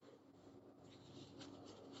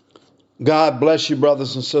God bless you,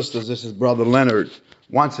 brothers and sisters. This is Brother Leonard.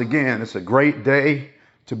 Once again, it's a great day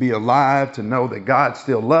to be alive, to know that God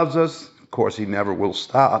still loves us. Of course, He never will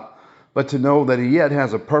stop, but to know that He yet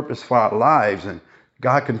has a purpose for our lives, and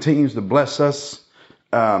God continues to bless us.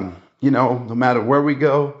 No matter where we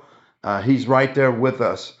go, He's right there with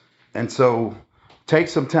us. And so take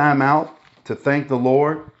some time out to thank the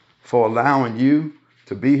Lord for allowing you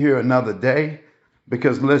to be here another day.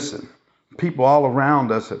 Because listen, people all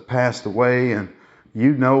around us have passed away, and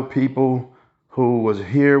you know people who was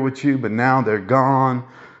here with you, but now they're gone.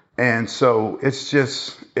 And so it's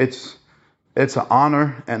an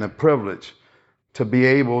honor and a privilege to be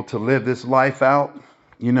able to live this life out,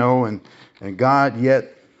 and God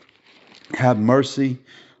yet have mercy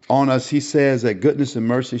on us. He says that goodness and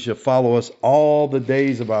mercy shall follow us all the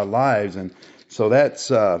days of our lives. And so that's,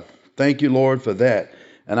 thank you, Lord, for that.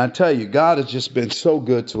 And I tell you, God has just been so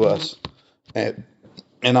good to us. And,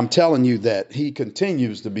 and I'm telling you that He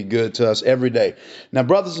continues to be good to us every day. Now,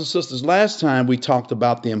 brothers and sisters, last time we talked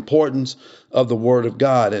about the importance of the Word of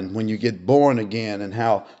God and when you get born again and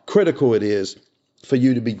how critical it is for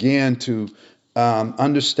you to begin to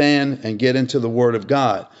understand and get into the Word of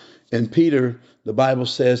God. And Peter, the Bible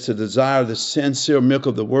says to desire the sincere milk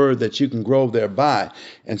of the Word that you can grow thereby.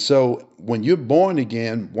 And so when you're born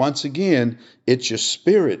again, once again, it's your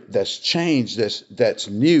spirit that's changed, that's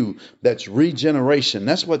new, that's regeneration.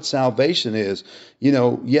 That's what salvation is.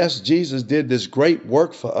 Yes, Jesus did this great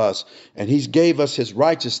work for us, and He gave us His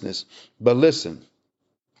righteousness. But listen,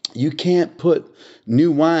 you can't put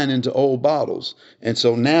new wine into old bottles. And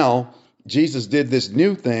so now Jesus did this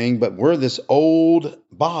new thing, but we're this old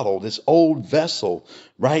bottle, this old vessel,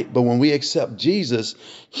 right? But when we accept Jesus,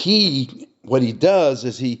 what He does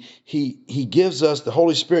is he gives us, the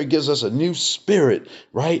Holy Spirit gives us a new spirit,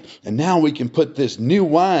 right? And now we can put this new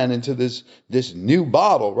wine into this new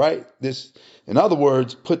bottle, right? In other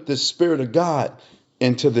words, put this Spirit of God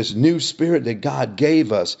into this new spirit that God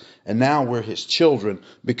gave us. And now we're His children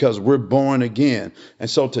because we're born again. And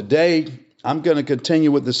so today, I'm going to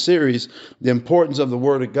continue with the series, The Importance of the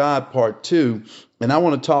Word of God, Part 2. And I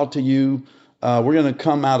want to talk to you. We're going to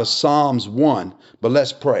come out of Psalms 1, but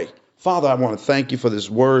let's pray. Father, I want to thank You for this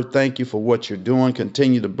word. Thank You for what You're doing.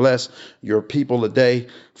 Continue to bless Your people today.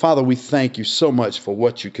 Father, we thank You so much for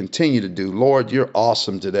what You continue to do. Lord, You're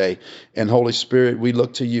awesome today. And Holy Spirit, we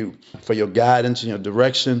look to You for Your guidance and Your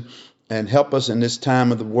direction, and help us in this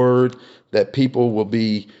time of the word that people will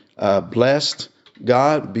be blessed,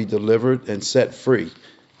 God, be delivered and set free.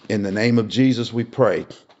 In the name of Jesus, we pray.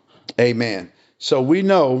 Amen. So we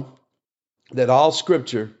know that all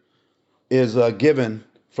scripture is given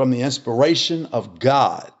from the inspiration of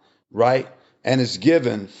God, right? And it's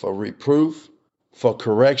given for reproof, for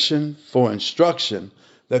correction, for instruction,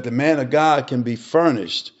 that the man of God can be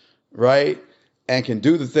furnished, right? And can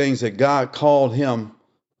do the things that God called him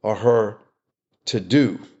or her to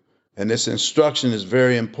do. And this instruction is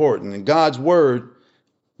very important. And God's word,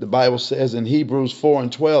 the Bible says in Hebrews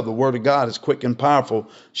 4:12, the word of God is quick and powerful,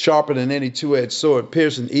 sharper than any two-edged sword,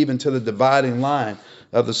 piercing even to the dividing line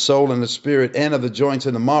of the soul and the spirit and of the joints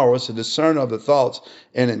and the marrow, to discern of the thoughts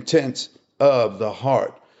and intents of the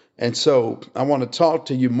heart. And so I want to talk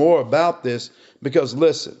to you more about this because,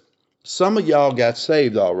 listen, some of y'all got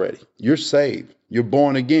saved already. You're saved. You're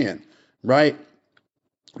born again, right?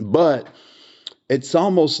 But it's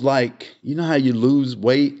almost like, you know how you lose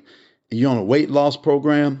weight? You're on a weight loss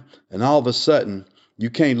program, and all of a sudden you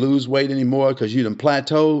can't lose weight anymore because you done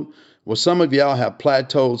plateaued. Well, some of y'all have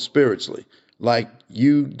plateaued spiritually. Like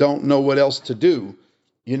you don't know what else to do.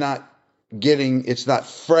 You're not it's not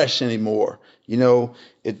fresh anymore.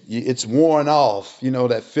 It's worn off,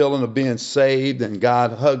 that feeling of being saved and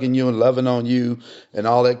God hugging you and loving on you and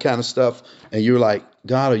all that kind of stuff. And you're like,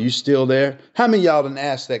 God, are You still there? How many of y'all done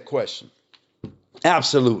asked that question?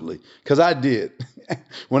 Absolutely. Because I did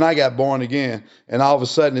when I got born again, and all of a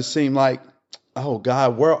sudden it seemed like, oh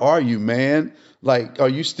God, where are You, man? Like, are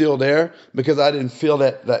You still there? Because I didn't feel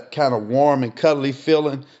that kind of warm and cuddly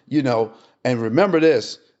feeling, and remember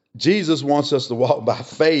this, Jesus wants us to walk by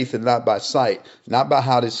faith and not by sight, not by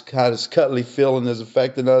how this cuddly feeling is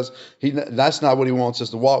affecting us. That's not what He wants us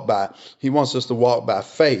to walk by. He wants us to walk by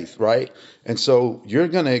faith, right? And so you're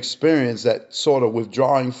going to experience that sort of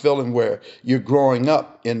withdrawing feeling where you're growing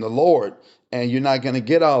up in the Lord, and you're not going to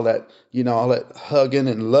get all that, all that hugging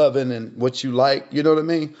and loving and what you like, you know what I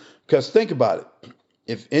mean? Because think about it.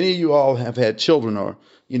 If any of you all have had children or,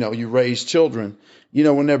 you raise children,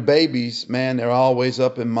 when they're babies, man, they're always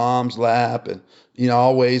up in mom's lap and,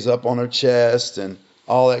 always up on her chest and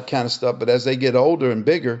all that kind of stuff. But as they get older and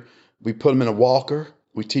bigger, we put them in a walker,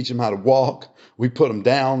 We teach them how to walk. We put them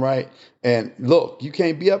down, right? And look, you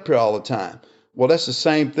can't be up here all the time. Well, that's the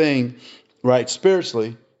same thing, right?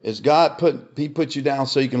 Spiritually, is He put you down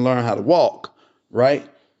so you can learn how to walk, right?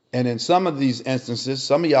 And in some of these instances,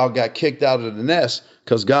 some of y'all got kicked out of the nest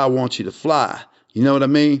because God wants you to fly. You know what I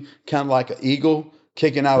mean? Kind of like an eagle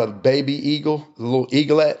kicking out a baby eagle, the little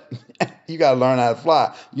eaglet. You got to learn how to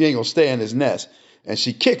fly. You ain't going to stay in his nest. And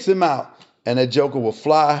she kicks him out, and that joker will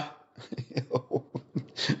fly.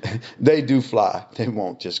 They do fly. They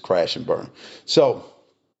won't just crash and burn. So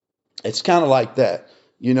it's kind of like that,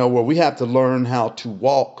 where we have to learn how to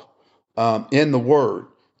walk in the Word.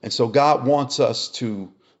 And so God wants us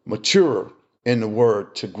to mature in the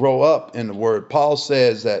Word, to grow up in the Word. Paul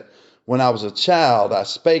says that when I was a child, I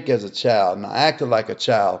spake as a child, and I acted like a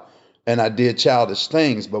child, and I did childish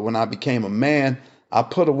things. But when I became a man, I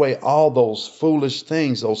put away all those foolish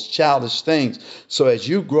things, those childish things. So as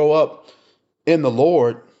you grow up in the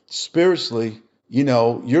Lord spiritually,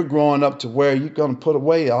 you're growing up to where you're going to put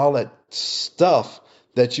away all that stuff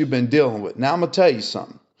that you've been dealing with. Now, I'm going to tell you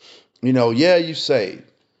something. Yeah, you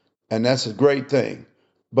saved, and that's a great thing.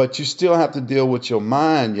 But you still have to deal with your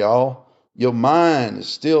mind, y'all. Your mind is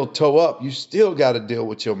still toe up. You still got to deal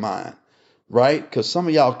with your mind, right? Because some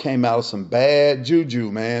of y'all came out of some bad juju,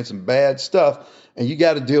 man, some bad stuff. And you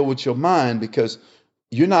got to deal with your mind because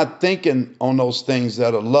you're not thinking on those things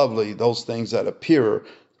that are lovely, those things that are pure,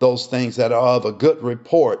 those things that are of a good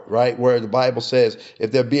report, right? Where the Bible says,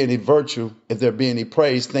 if there be any virtue, if there be any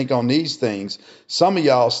praise, think on these things. Some of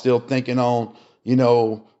y'all still thinking on,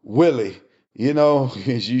 Willie,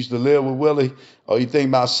 because you used to live with Willie, or you think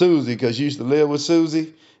about Susie because you used to live with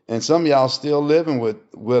Susie. And some of y'all still living with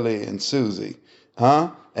Willie and Susie,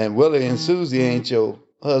 huh? And Willie and Susie ain't your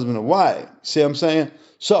husband and wife. See what I'm saying?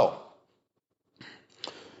 So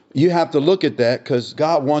you have to look at that because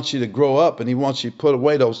God wants you to grow up and he wants you to put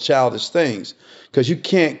away those childish things because you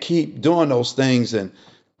can't keep doing those things and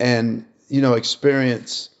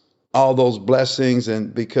experience all those blessings,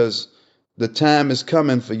 and because the time is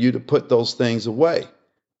coming for you to put those things away.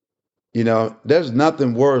 There's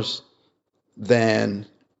nothing worse than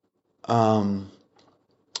a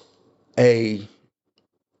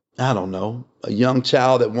young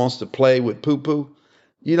child that wants to play with poo-poo.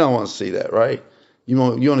 You don't want to see that, right? You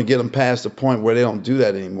want to get them past the point where they don't do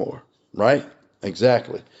that anymore, right?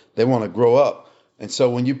 Exactly. They want to grow up. And so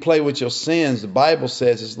when you play with your sins, the Bible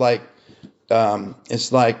says it's like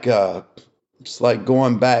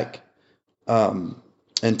going back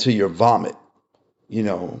into your vomit,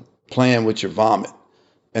 playing with your vomit.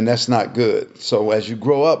 And that's not good. So as you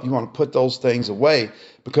grow up, you want to put those things away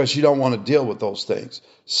because you don't want to deal with those things.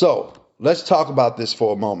 So let's talk about this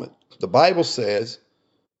for a moment. The Bible says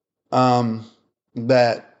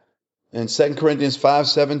that in 2 Corinthians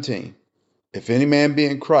 5:17, if any man be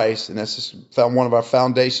in Christ, and that's just one of our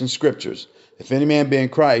foundation scriptures, if any man be in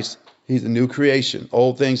Christ, he's a new creation.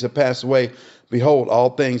 Old things have passed away. Behold,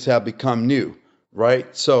 all things have become new,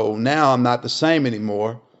 right? So now I'm not the same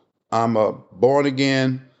anymore. I'm a born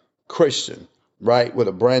again Christian, right, with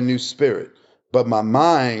a brand new spirit. But my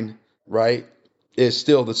mind, right, is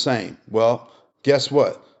still the same. Well, guess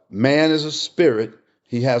what? Man is a spirit.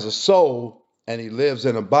 He has a soul and he lives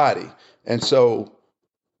in a body. And so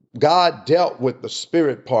God dealt with the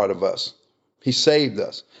spirit part of us. He saved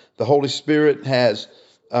us. The Holy Spirit has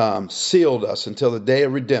sealed us until the day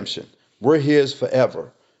of redemption. We're his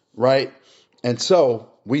forever, right? And so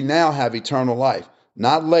we now have eternal life.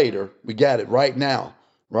 Not later. We got it right now,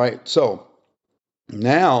 right? So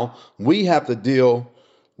now we have to deal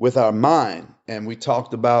with our mind. And we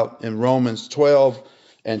talked about in Romans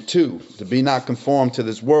 12:2, to be not conformed to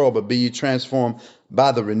this world, but be ye transformed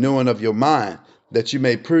by the renewing of your mind, that you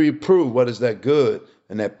may prove what is that good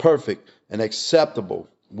and that perfect and acceptable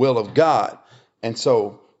will of God. And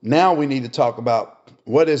so now we need to talk about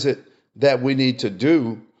what is it that we need to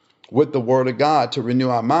do with the word of God to renew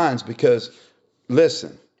our minds. Because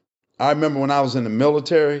listen, I remember when I was in the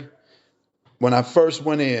military, when I first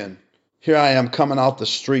went in, here I am coming off the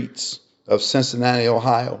streets of Cincinnati,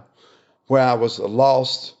 Ohio, where I was a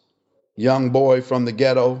lost young boy from the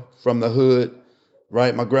ghetto, from the hood,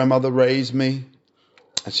 right? My grandmother raised me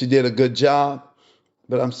and she did a good job,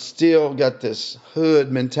 but I'm still got this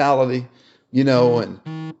hood mentality,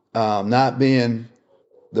 and not being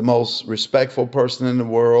the most respectful person in the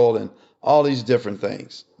world and all these different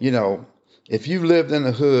things. If you've lived in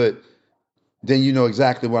the hood, then you know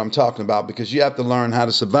exactly what I'm talking about, because you have to learn how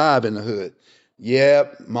to survive in the hood.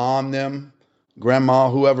 Yep, mom, them, grandma,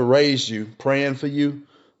 whoever raised you, praying for you.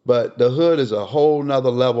 But the hood is a whole nother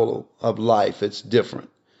level of life. It's different.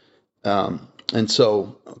 And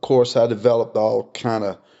so, of course, I developed all kind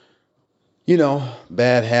of,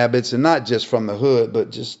 bad habits, and not just from the hood,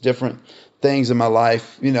 but just different things in my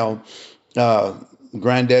life, uh,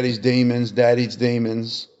 granddaddy's demons, daddy's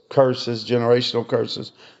demons, curses, generational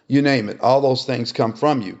curses, you name it. All those things come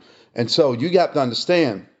from you. And so you got to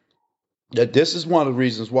understand that this is one of the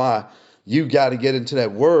reasons why you got to get into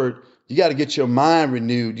that word. You got to get your mind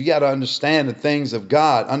renewed. You got to understand the things of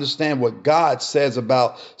God, understand what God says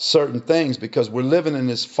about certain things, because we're living in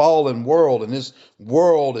this fallen world, and this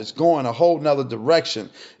world is going a whole nother direction.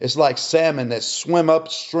 It's like salmon that swim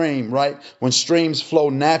upstream, right? When streams flow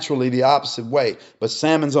naturally the opposite way, but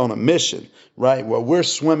salmon's on a mission, right? Well, we're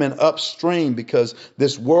swimming upstream because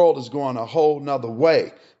this world is going a whole nother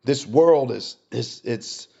way. This world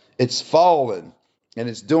it's fallen, and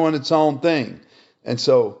it's doing its own thing. And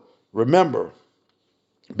so remember,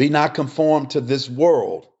 be not conformed to this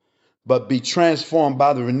world, but be transformed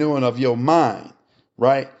by the renewing of your mind,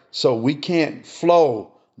 right? So we can't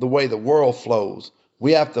flow the way the world flows.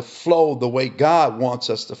 We have to flow the way God wants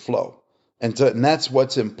us to flow. And that's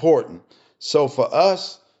what's important. So for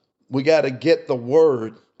us, we got to get the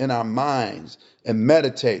word in our minds and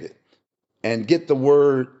meditate it, and get the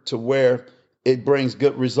word to where it brings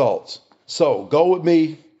good results. So go with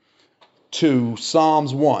me to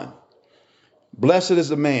Psalms 1. Blessed is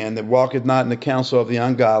the man that walketh not in the counsel of the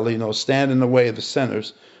ungodly, nor stand in the way of the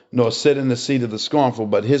sinners, nor sit in the seat of the scornful,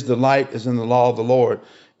 but his delight is in the law of the Lord.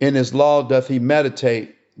 In his law doth he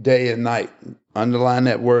meditate day and night. Underline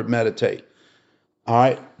that word, meditate. All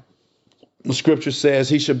right. The scripture says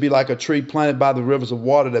he should be like a tree planted by the rivers of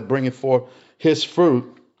water, that bringeth forth his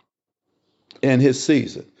fruit in his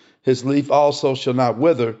season. His leaf also shall not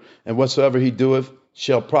wither, and whatsoever he doeth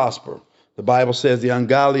shall prosper. The Bible says the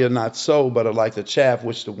ungodly are not so, but are like the chaff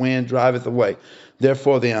which the wind driveth away.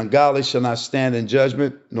 Therefore the ungodly shall not stand in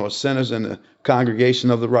judgment, nor sinners in the congregation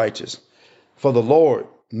of the righteous. For the Lord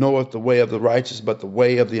knoweth the way of the righteous, but the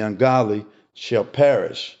way of the ungodly shall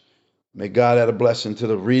perish. May God add a blessing to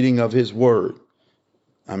the reading of his word.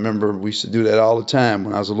 I remember we used to do that all the time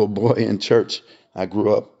when I was a little boy in church. I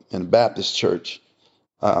grew up in a Baptist church.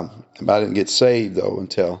 I didn't get saved, though,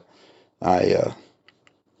 until I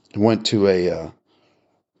went to a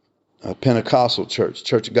Pentecostal church,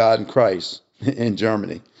 Church of God in Christ, in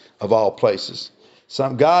Germany, of all places.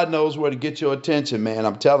 God knows where to get your attention, man.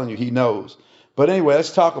 I'm telling you, he knows. But anyway,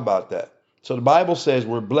 let's talk about that. So the Bible says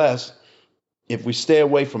we're blessed if we stay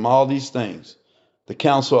away from all these things: the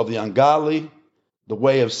counsel of the ungodly, the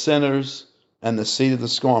way of sinners, and the seat of the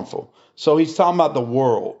scornful. So he's talking about the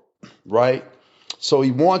world, right? So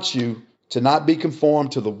he wants you to not be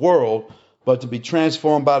conformed to the world, but to be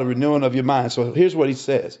transformed by the renewing of your mind. So here's what he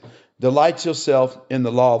says: delight yourself in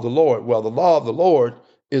the law of the Lord. Well, the law of the Lord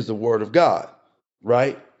is the word of God,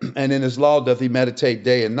 right? And in his law doth he meditate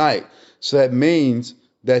day and night. So that means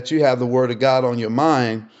that you have the word of God on your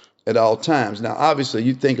mind at all times. Now, obviously,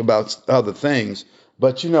 you think about other things,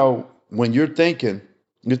 but when you're thinking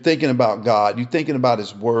about God, you're thinking about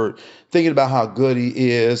his word, thinking about how good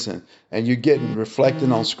he is, and you're getting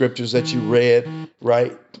reflecting on scriptures that you read,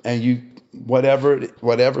 right? And you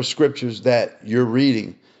whatever scriptures that you're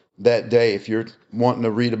reading that day, if you're wanting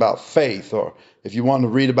to read about faith, or if you want to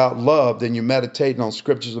read about love, then you're meditating on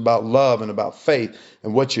scriptures about love and about faith.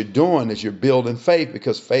 And what you're doing is you're building faith,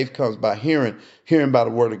 because faith comes by hearing by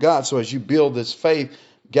the word of God. So as you build this faith,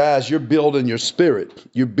 guys, you're building your spirit.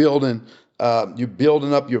 You're building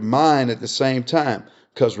up your mind at the same time.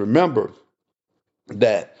 Because remember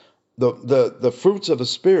that the fruits of the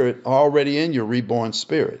spirit are already in your reborn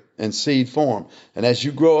spirit in seed form. And as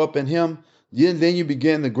you grow up in him, then you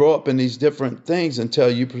begin to grow up in these different things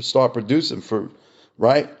until you start producing fruit,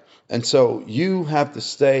 right? And so you have to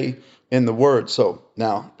stay in the word. So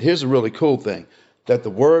now here's a really cool thing, that the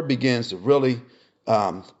word begins to really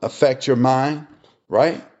affect your mind,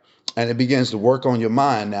 right? And it begins to work on your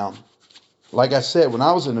mind. Now, like I said, when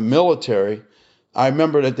I was in the military, I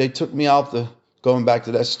remember that they took me going back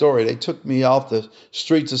to that story, they took me off the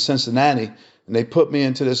streets of Cincinnati, and they put me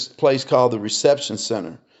into this place called the reception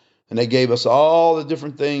center. And they gave us all the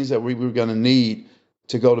different things that we were going to need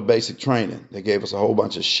to go to basic training. They gave us a whole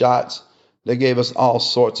bunch of shots. They gave us all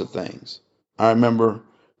sorts of things. I remember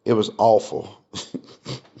it was awful.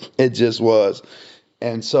 It just was.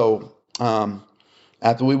 And so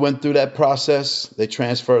after we went through that process, they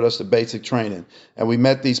transferred us to basic training. And we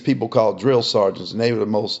met these people called drill sergeants. And they were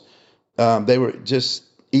they were just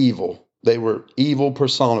evil. They were evil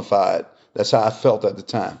personified. That's how I felt at the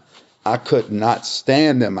time. I could not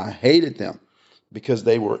stand them. I hated them because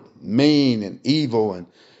they were mean and evil, and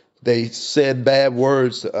they said bad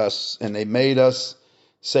words to us, and they made us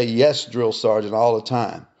say yes, drill sergeant, all the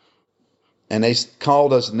time. And they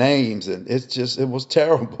called us names, and it was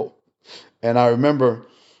terrible. And I remember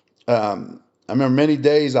many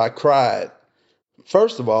days I cried.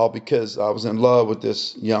 First of all, because I was in love with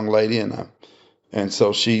this young lady, and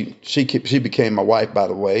so she became my wife, by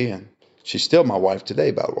the way, and she's still my wife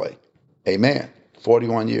today, by the way. Amen.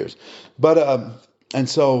 41 years. But and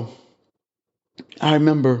so I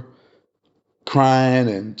remember crying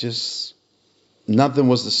and just nothing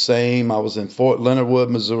was the same. I was in Fort Leonard Wood,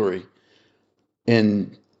 Missouri,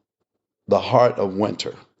 in the heart of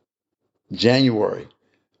winter, January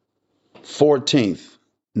 14th,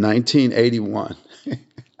 1981.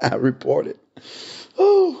 I reported.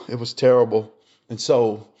 Oh, it was terrible. And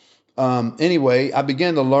so, anyway, I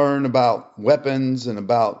began to learn about weapons and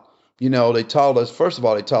about, they taught us, first of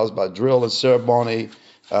all, they taught us about drill and ceremony.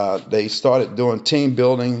 They started doing team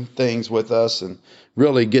building things with us and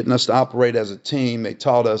really getting us to operate as a team. They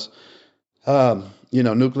taught us,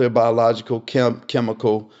 nuclear, biological,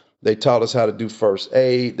 chemical. They taught us how to do first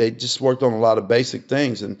aid. They just worked on a lot of basic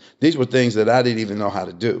things. And these were things that I didn't even know how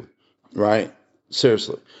to do, right?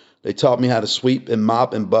 Seriously. They taught me how to sweep and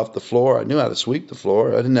mop and buff the floor. I knew how to sweep the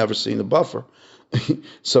floor. I'd never seen a buffer.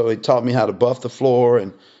 So they taught me how to buff the floor,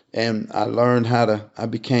 and I learned I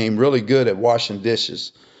became really good at washing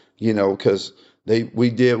dishes, because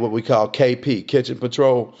we did what we call KP, kitchen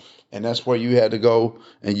patrol, and that's where you had to go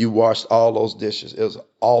and you washed all those dishes. It was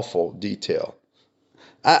awful detail.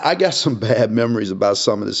 I got some bad memories about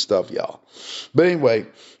some of this stuff, y'all. But anyway,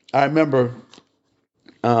 I remember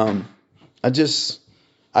I just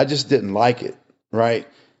didn't like it, right?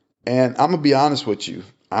 And I'm gonna be honest with you.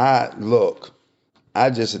 At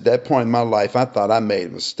that point in my life, I thought I made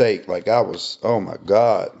a mistake. Like oh my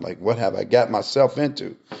God, like what have I got myself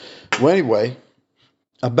into? Well, anyway,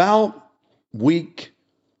 about week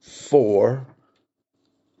 4,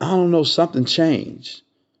 I don't know, something changed.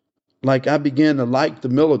 Like I began to like the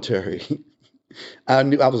military. I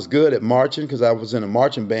knew I was good at marching because I was in a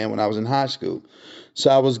marching band when I was in high school. So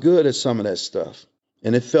I was good at some of that stuff.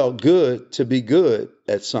 And it felt good to be good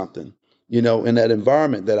at something, in that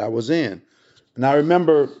environment that I was in. And I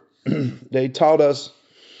remember they taught us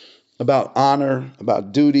about honor,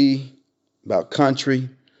 about duty, about country.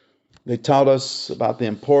 They taught us about the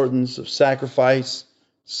importance of sacrifice,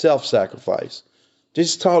 self-sacrifice. They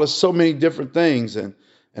just taught us so many different things. And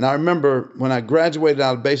I remember when I graduated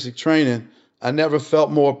out of basic training, I never felt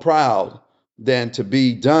more proud than to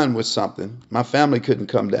be done with something. My family couldn't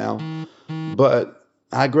come down, but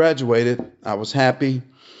I graduated. I was happy,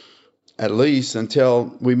 at least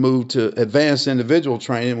until we moved to advanced individual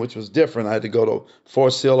training, which was different. I had to go to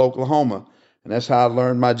Fort Sill, Oklahoma, and that's how I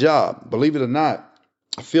learned my job. Believe it or not,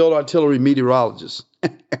 a field artillery meteorologist.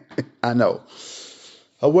 I know.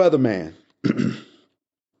 A weatherman.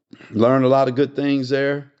 Learned a lot of good things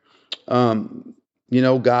there.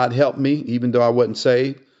 God helped me, even though I wasn't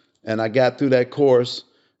saved. And I got through that course.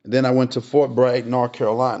 And then I went to Fort Bragg, North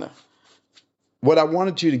Carolina. What I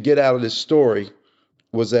wanted you to get out of this story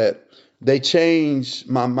was that they changed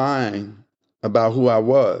my mind about who I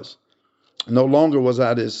was. No longer was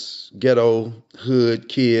I this ghetto hood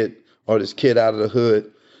kid or this kid out of the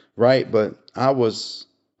hood, right? But I was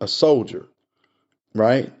a soldier,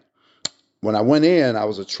 right? When I went in, I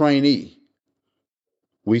was a trainee.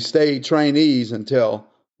 We stayed trainees until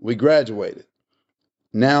we graduated.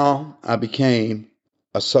 Now I became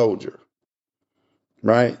a soldier,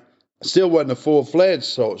 right? Still wasn't a full-fledged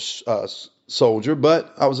soldier,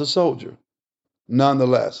 but I was a soldier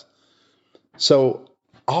nonetheless. So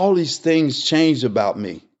all these things changed about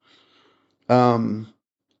me.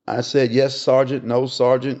 I said, yes, sergeant, no,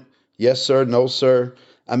 sergeant. Yes, sir, no, sir.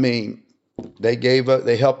 I mean,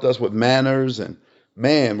 they helped us with manners and,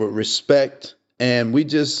 man, with respect. And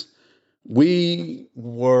we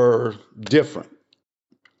were different.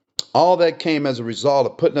 All that came as a result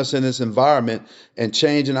of putting us in this environment and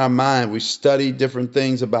changing our mind. We studied different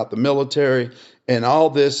things about the military, and all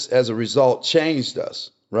this as a result changed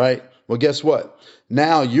us, right? Well, guess what?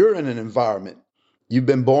 Now you're in an environment. You've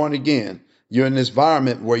been born again. You're in this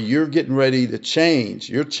environment where you're getting ready to change.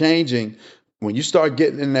 You're changing. When you start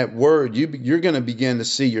getting in that word, you're going to begin to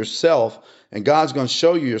see yourself, and God's going to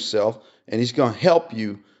show you yourself, and he's going to help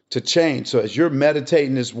you to change. So as you're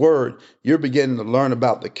meditating this word, you're beginning to learn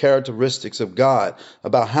about the characteristics of God,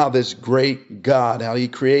 about how this great God, how he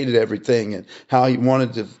created everything and how he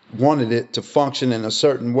wanted it to function in a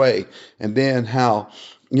certain way. And then how,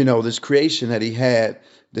 this creation that he had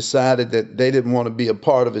decided that they didn't want to be a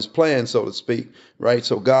part of his plan, so to speak, right?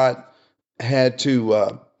 So God had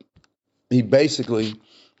to, he basically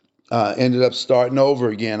ended up starting over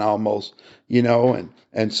again almost,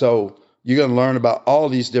 and so you're going to learn about all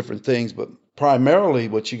these different things, but primarily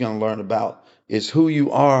what you're going to learn about is who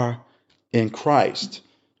you are in Christ.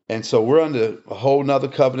 And so we're under a whole nother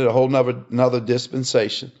covenant, a whole another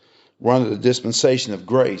dispensation. We're under the dispensation of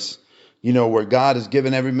grace, where God has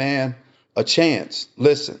given every man a chance.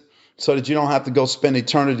 Listen, so that you don't have to go spend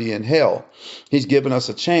eternity in hell. He's given us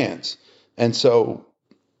a chance. And so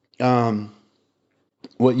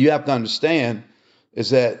what you have to understand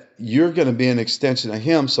is that you're going to be an extension of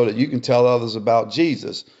him so that you can tell others about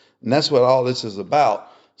Jesus. And that's what all this is about.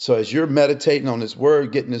 So as you're meditating on this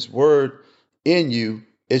word, getting this word in you,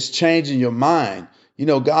 it's changing your mind.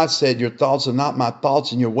 God said your thoughts are not my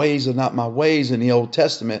thoughts and your ways are not my ways in the Old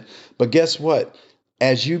Testament. But guess what?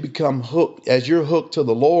 As you become hooked, as you're hooked to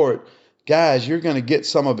the Lord, guys, you're going to get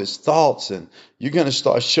some of his thoughts and you're going to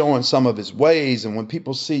start showing some of his ways. And when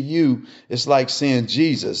people see you, it's like seeing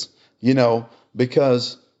Jesus,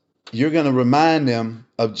 because you're going to remind them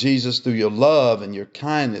of Jesus through your love and your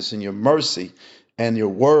kindness and your mercy and your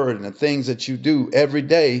word and the things that you do every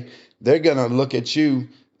day. They're going to look at you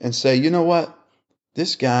and say, you know what?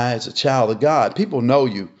 This guy is a child of God. People know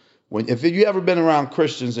you. If you ever been around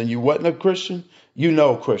Christians and you wasn't a Christian, you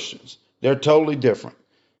know Christians. They're totally different.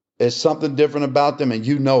 There's something different about them and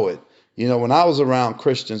you know it. When I was around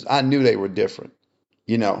Christians, I knew they were different.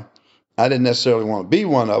 I didn't necessarily want to be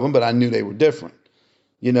one of them, but I knew they were different.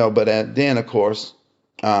 But then, of course,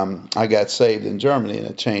 I got saved in Germany and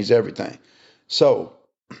it changed everything. So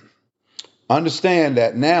understand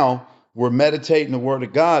that now we're meditating the word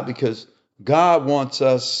of God because God wants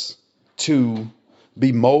us to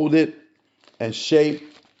be molded and shaped,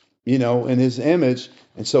 in his image.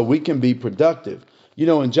 And so we can be productive.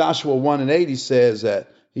 In Joshua 1:8, he says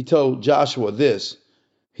that he told Joshua this.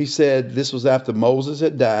 He said this was after Moses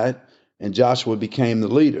had died and Joshua became the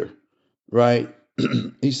leader, right?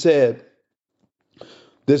 He said,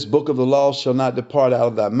 this book of the law shall not depart out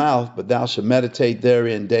of thy mouth, but thou shalt meditate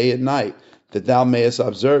therein day and night, that thou mayest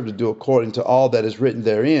observe to do according to all that is written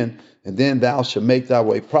therein, and then thou shalt make thy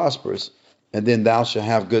way prosperous, and then thou shalt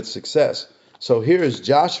have good success. So here is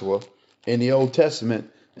Joshua in the Old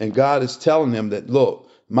Testament, and God is telling him that, look,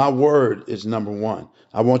 my word is number one.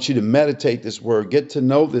 I want you to meditate this word, get to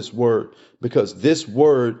know this word, because this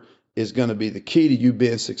word is going to be the key to you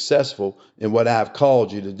being successful in what I have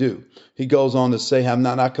called you to do. He goes on to say, have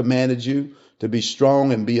not I commanded you to be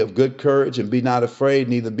strong and be of good courage and be not afraid,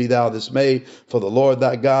 neither be thou dismayed, for the Lord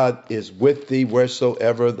thy God is with thee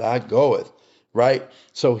wheresoever thou goeth, right?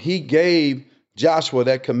 So he gave Joshua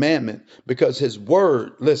that commandment because his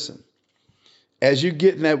word, listen, as you're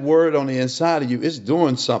getting that word on the inside of you, it's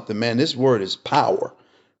doing something, man. This word is power.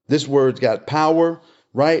 This word's got power,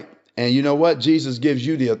 right? And you know what? Jesus gives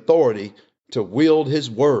you the authority to wield his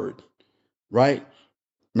word, right?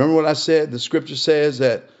 Remember what I said? The scripture says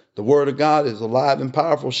that the word of God is alive and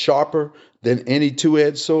powerful, sharper than any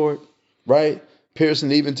two-edged sword, right?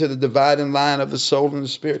 Piercing even to the dividing line of the soul and the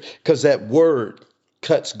spirit, because that word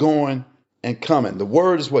cuts going and coming. The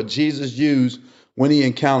word is what Jesus used when he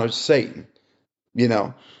encountered Satan.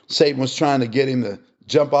 Satan was trying to get him to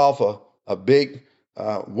jump off a big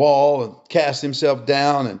wall and cast himself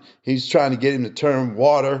down, and he's trying to get him to turn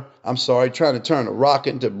trying to turn a rock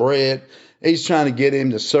into bread. He's trying to get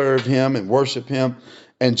him to serve him and worship him.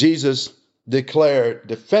 And Jesus declared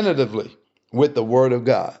definitively with the word of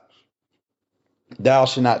God, thou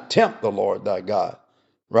shalt not tempt the Lord thy God,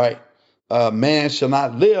 right? Man shall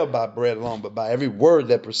not live by bread alone, but by every word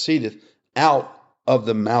that proceedeth out of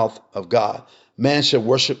the mouth of God. Man shall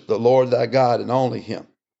worship the Lord thy God and only him.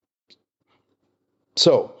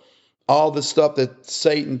 So all the stuff that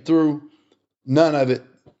Satan threw, none of it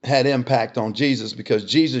had impact on Jesus because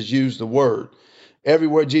Jesus used the word.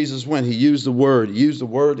 Everywhere Jesus went, he used the word. He used the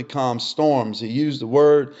word to calm storms. He used the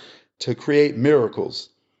word to create miracles.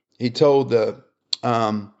 He told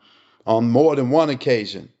on more than one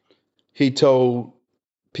occasion, he told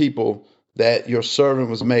people that your servant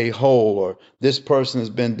was made whole, or this person has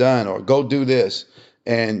been done, or go do this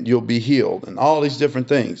and you'll be healed, and all these different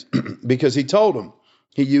things because he told them.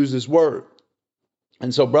 He used his word.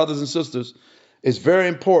 And so, brothers and sisters, it's very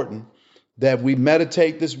important that we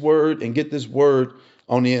meditate this word and get this word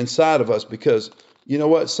on the inside of us because you know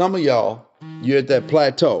what? Some of y'all, you're at that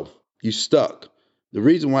plateau. You stuck. The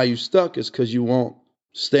reason why you stuck is because you won't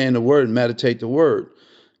stay in the word and meditate the word.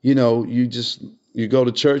 You go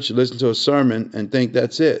to church, you listen to a sermon and think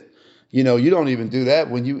that's it. You don't even do that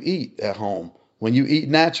when you eat at home. When you eat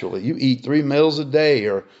naturally, you eat 3 meals a day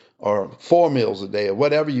or 4 meals a day or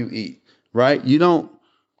whatever you eat, right? You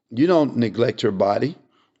don't neglect your body,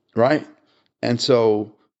 right? And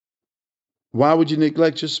so Why would you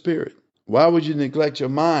neglect your spirit? Why would you neglect your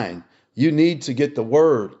mind? You need to get the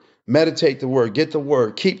word, meditate the word, get the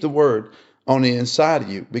word, keep the word on the inside of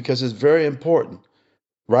you because it's very important,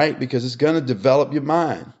 right? Because it's going to develop your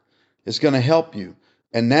mind. It's going to help you.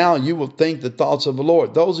 And now you will think the thoughts of the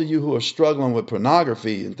Lord. Those of you who are struggling with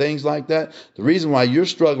pornography and things like that, the reason why you're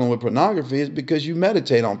struggling with pornography is because you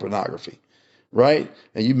meditate on pornography, right?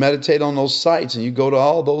 And you meditate on those sites and you go to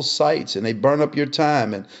all those sites and they burn up your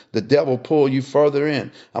time and the devil pull you further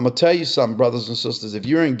in. I'm going to tell you something, brothers and sisters. If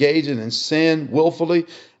you're engaging in sin willfully,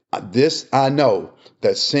 this I know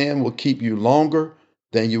that sin will keep you longer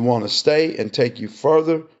than you want to stay and take you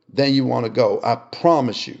further than you want to go. I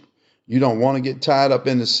promise you. You don't want to get tied up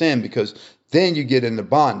into sin because then you get into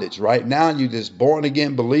bondage, right? Now you're this born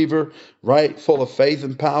again believer, right? Full of faith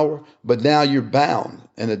and power, but now you're bound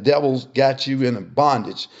and the devil's got you in a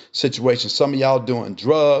bondage situation. Some of y'all doing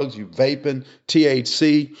drugs, you vaping,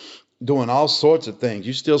 THC, doing all sorts of things.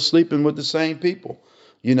 You're still sleeping with the same people,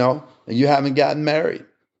 and you haven't gotten married.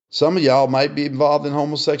 Some of y'all might be involved in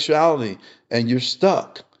homosexuality and you're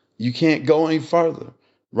stuck. You can't go any further,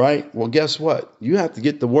 right? Well, guess what? You have to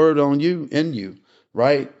get the word on you, in you,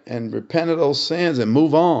 right? And repent of those sins and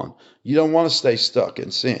move on. You don't want to stay stuck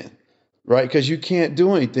in sin, right? Because you can't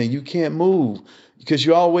do anything. You can't move because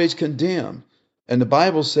you're always condemned. And the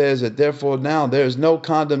Bible says that therefore now there is no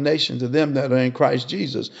condemnation to them that are in Christ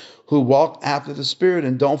Jesus, who walk after the Spirit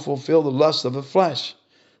and don't fulfill the lust of the flesh.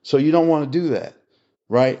 So you don't want to do that.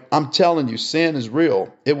 Right? I'm telling you, sin is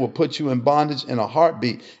real. It will put you in bondage in a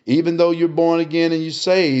heartbeat. Even though you're born again and you're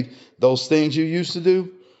saved, those things you used to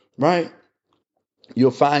do, right?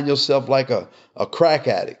 You'll find yourself like a crack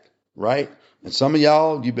addict, right? And some of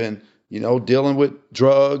y'all, you've been, dealing with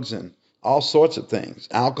drugs and all sorts of things,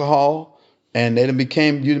 alcohol, and you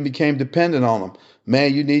became dependent on them.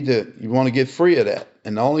 Man, you want to get free of that.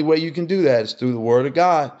 And the only way you can do that is through the word of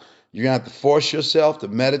God. You're going to have to force yourself to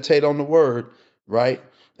meditate on the word, right?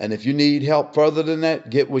 And if you need help further than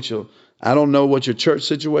that, I don't know what your church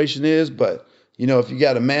situation is, but, if you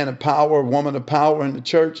got a man of power, a woman of power in the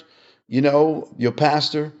church, your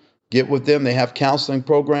pastor, get with them. They have counseling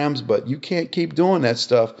programs, but you can't keep doing that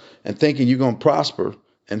stuff and thinking you're going to prosper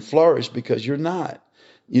and flourish because you're not.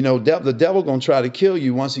 The devil going to try to kill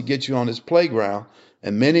you once he gets you on his playground.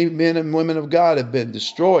 And many men and women of God have been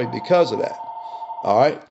destroyed because of that. All right.